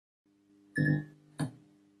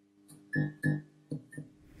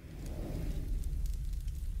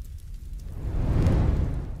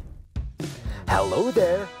Hello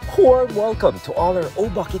there! Warm welcome to all our O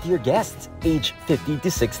Bucketeer guests, age 50 to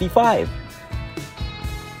 65.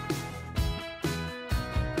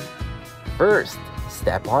 First,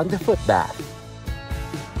 step on the foot bath.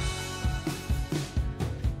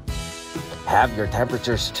 Have your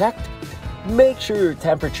temperatures checked. Make sure your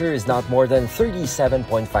temperature is not more than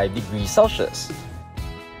 37.5 degrees Celsius.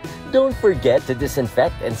 Don't forget to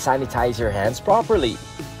disinfect and sanitize your hands properly.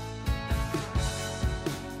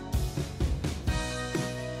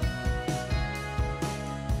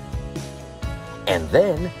 And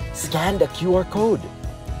then, scan the QR code.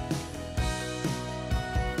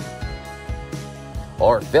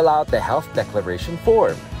 Or fill out the health declaration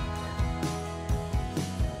form.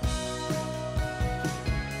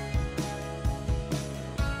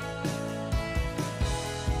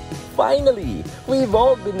 Finally, we've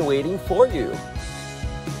all been waiting for you.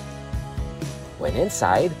 When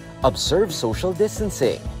inside, observe social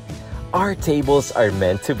distancing. Our tables are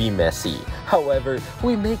meant to be messy. However,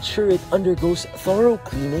 we make sure it undergoes thorough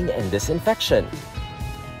cleaning and disinfection.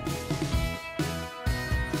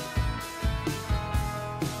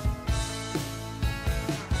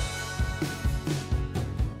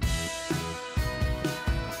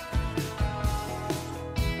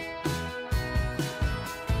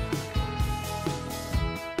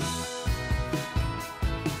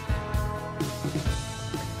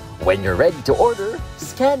 When you're ready to order,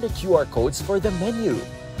 scan the QR codes for the menu.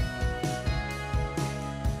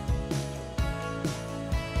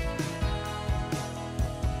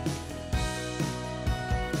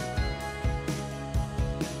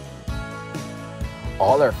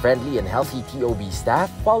 All our friendly and healthy TOB staff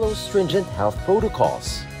follow stringent health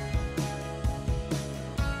protocols.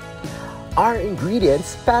 Our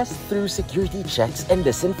ingredients pass through security checks and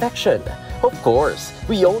disinfection. Of course,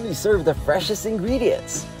 we only serve the freshest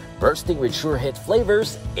ingredients, bursting with sure hit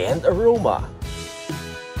flavors and aroma.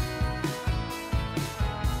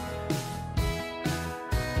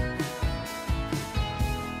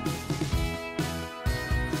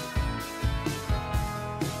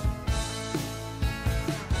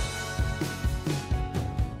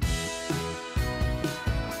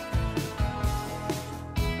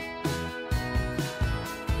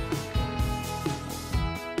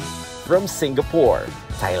 From Singapore,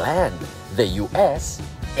 Thailand, the US,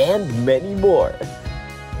 and many more.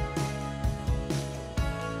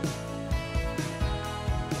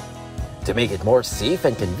 To make it more safe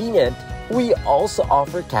and convenient, we also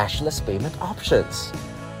offer cashless payment options.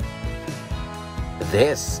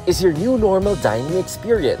 This is your new normal dining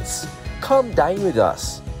experience. Come dine with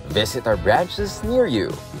us. Visit our branches near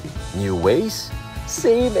you. New ways,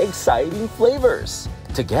 same exciting flavors.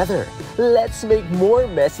 Together, let's make more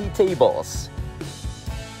messy tables.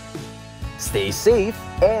 Stay safe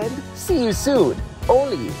and see you soon,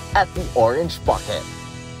 only at the Orange Bucket.